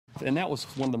And that was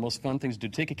one of the most fun things to do.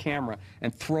 Take a camera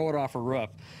and throw it off a roof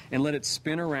and let it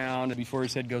spin around before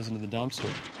his head goes into the dumpster.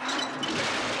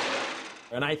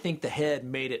 And I think the head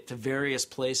made it to various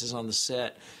places on the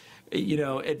set. You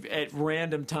know, at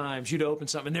random times, you'd open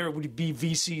something, and there would be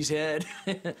VC's head.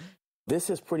 This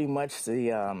is pretty much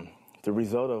the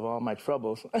result of all my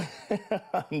troubles.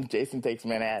 Jason Takes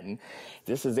Manhattan.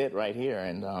 This is it right here,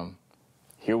 and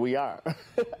here we are.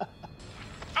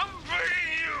 I'm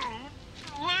begging you,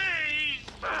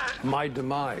 please. My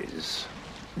demise.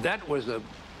 That was a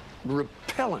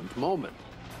repellent moment.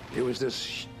 It was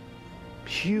this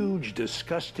huge,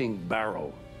 disgusting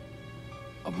barrel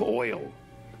of oil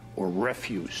or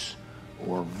refuse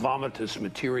or vomitous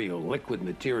material, liquid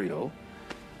material,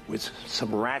 with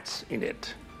some rats in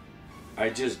it. I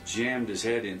just jammed his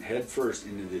head in headfirst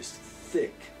into this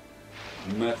thick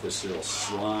methicil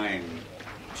slime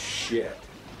shit.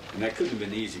 And that couldn't have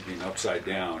been easy being upside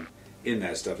down in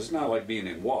that stuff. It's not like being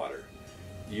in water.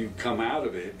 You come out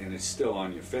of it and it's still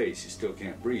on your face. You still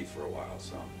can't breathe for a while,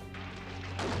 so.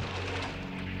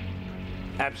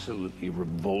 Absolutely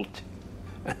revolting.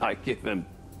 And I give him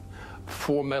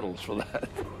 4 medals for that.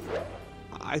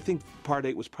 I think Part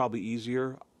 8 was probably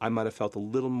easier. I might have felt a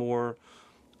little more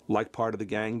like part of the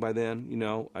gang by then, you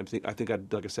know. I think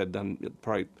I'd, like I said, done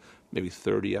probably maybe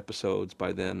 30 episodes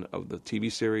by then of the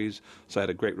TV series. So I had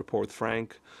a great rapport with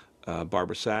Frank,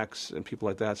 Barbara Sachs, and people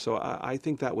like that. So I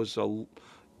think that was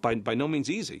by no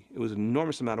means easy. It was an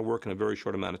enormous amount of work in a very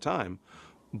short amount of time.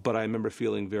 But I remember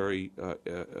feeling very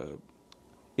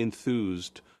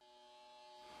enthused.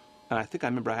 And I think I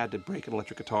remember I had to break an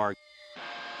electric guitar.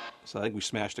 So I think we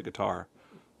smashed a guitar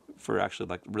for actually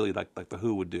like the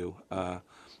Who would do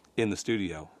in the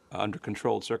studio under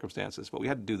controlled circumstances. But we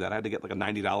had to do that. I had to get like a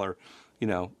 $90,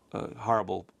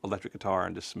 horrible electric guitar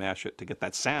and just smash it to get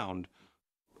that sound.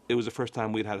 It was the first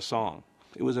time we'd had a song.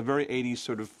 It was a very 80s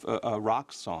sort of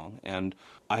rock song, and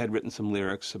I had written some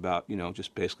lyrics about,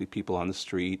 just basically people on the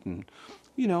street and,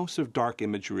 sort of dark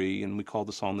imagery, and we called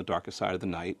the song The Darkest Side of the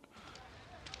Night.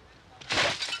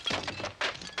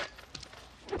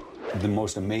 The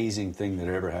most amazing thing that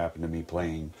ever happened to me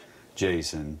playing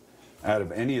Jason, out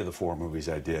of any of the 4 movies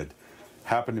I did,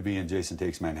 happened to be in Jason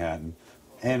Takes Manhattan,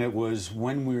 and it was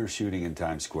when we were shooting in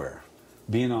Times Square.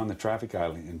 Being on the traffic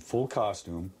island in full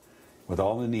costume, with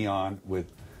all the neon,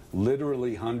 with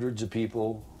literally hundreds of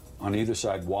people on either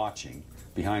side watching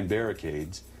behind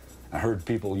barricades. I heard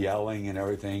people yelling and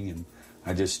everything, and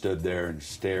I just stood there and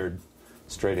stared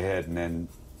straight ahead and then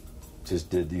just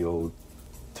did the old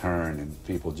turn, and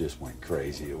people just went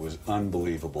crazy. It was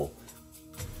unbelievable.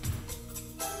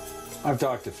 I've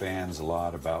talked to fans a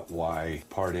lot about why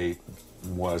Part 8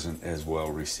 wasn't as well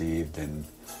received, and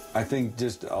I think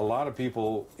just a lot of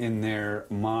people in their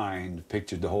mind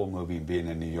pictured the whole movie being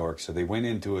in New York, so they went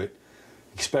into it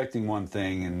expecting one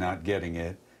thing and not getting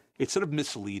it. It's sort of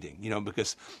misleading,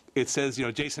 because it says,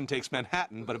 Jason Takes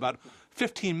Manhattan, but about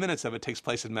 15 minutes of it takes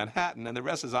place in Manhattan, and the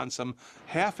rest is on some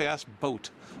half-assed boat,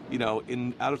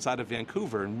 outside of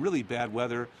Vancouver in really bad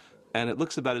weather, and it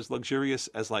looks about as luxurious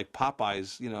as like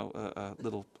Popeye's, a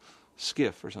little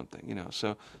skiff or something,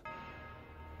 so.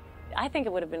 I think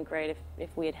it would have been great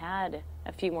if we had had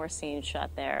a few more scenes shot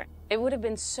there. It would have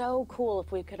been so cool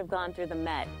if we could have gone through the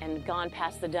Met and gone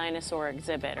past the dinosaur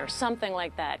exhibit or something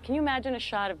like that. Can you imagine a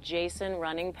shot of Jason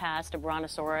running past a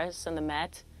brontosaurus in the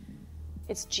Met?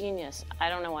 It's genius. I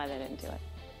don't know why they didn't do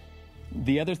it.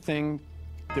 The other thing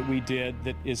that we did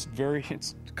that is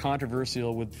it's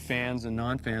controversial with fans and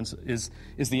non-fans is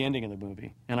the ending of the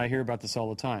movie. And I hear about this all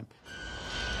the time.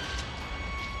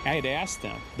 I had asked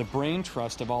them, the brain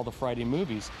trust of all the Friday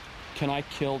movies, can I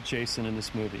kill Jason in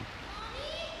this movie?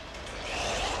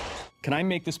 Can I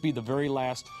make this be the very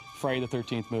last Friday the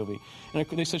 13th movie? And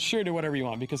they said, sure, do whatever you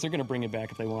want, because they're going to bring it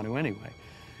back if they want to anyway.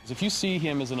 If you see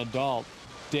him as an adult,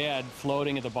 dead,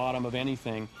 floating at the bottom of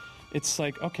anything, it's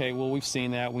like, okay, well, we've seen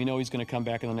that. We know he's going to come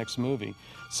back in the next movie.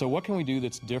 So what can we do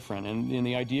that's different? And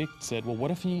the idea said, well,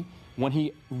 what if when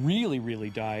he really,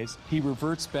 really dies, he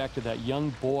reverts back to that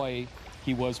young boy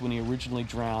he was when he originally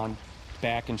drowned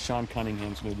back in Sean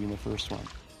Cunningham's movie in the first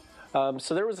one.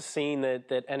 So there was a scene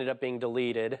that ended up being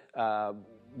deleted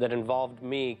that involved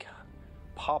me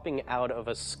popping out of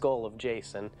a skull of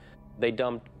Jason. They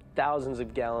dumped thousands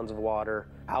of gallons of water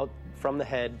out from the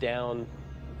head down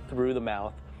through the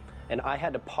mouth, and I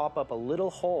had to pop up a little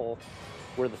hole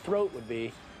where the throat would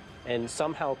be and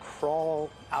somehow crawl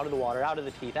out of the water, out of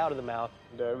the teeth, out of the mouth.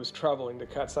 It was troubling to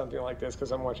cut something like this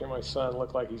because I'm watching my son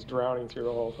look like he's drowning through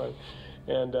the whole thing.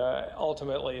 And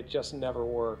ultimately, it just never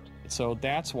worked. So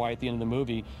that's why at the end of the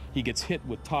movie, he gets hit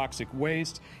with toxic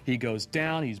waste. He goes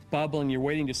down, he's bubbling. You're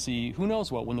waiting to see, who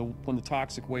knows what, when the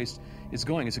toxic waste is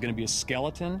going. Is it going to be a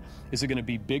skeleton? Is it going to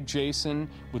be big Jason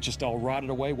with just all rotted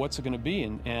away? What's it going to be?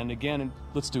 And again,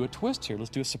 let's do a twist here. Let's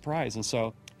do a surprise. And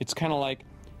so it's kind of like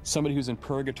somebody who's in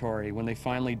purgatory. When they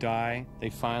finally die, they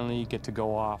finally get to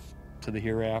go off to the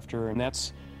hereafter. And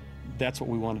that's what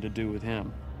we wanted to do with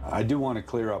him. I do want to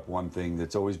clear up one thing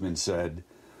that's always been said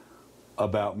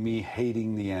about me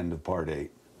hating the end of Part 8.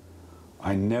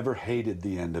 I never hated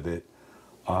the end of it.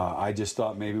 I just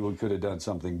thought maybe we could have done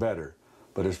something better.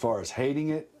 But as far as hating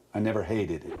it, I never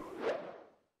hated it.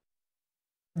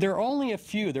 There are only a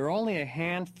few, there are only a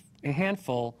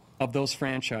handful of those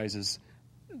franchises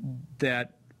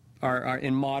that are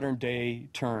in modern day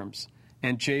terms.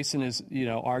 And Jason is,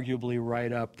 arguably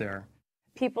right up there.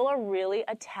 People are really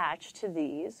attached to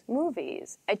these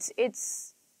movies.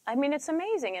 I mean, it's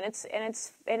amazing, and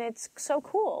it's so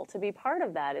cool to be part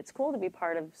of that. It's cool to be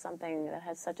part of something that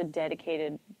has such a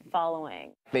dedicated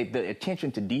following. The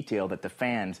attention to detail that the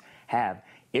fans have,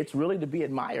 it's really to be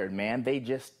admired, man. They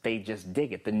just dig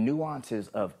it. The nuances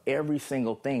of every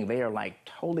single thing, they are like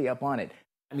totally up on it.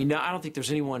 I mean, no, I don't think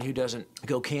there's anyone who doesn't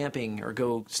go camping or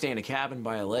go stay in a cabin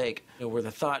by a lake where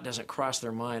the thought doesn't cross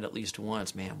their mind at least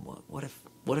once. Man, what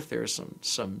if there's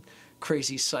some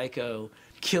crazy psycho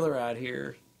killer out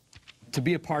here? To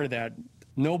be a part of that,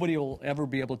 nobody will ever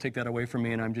be able to take that away from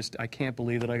me, and I can't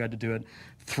believe that I got to do it.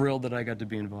 Thrilled that I got to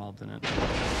be involved in it.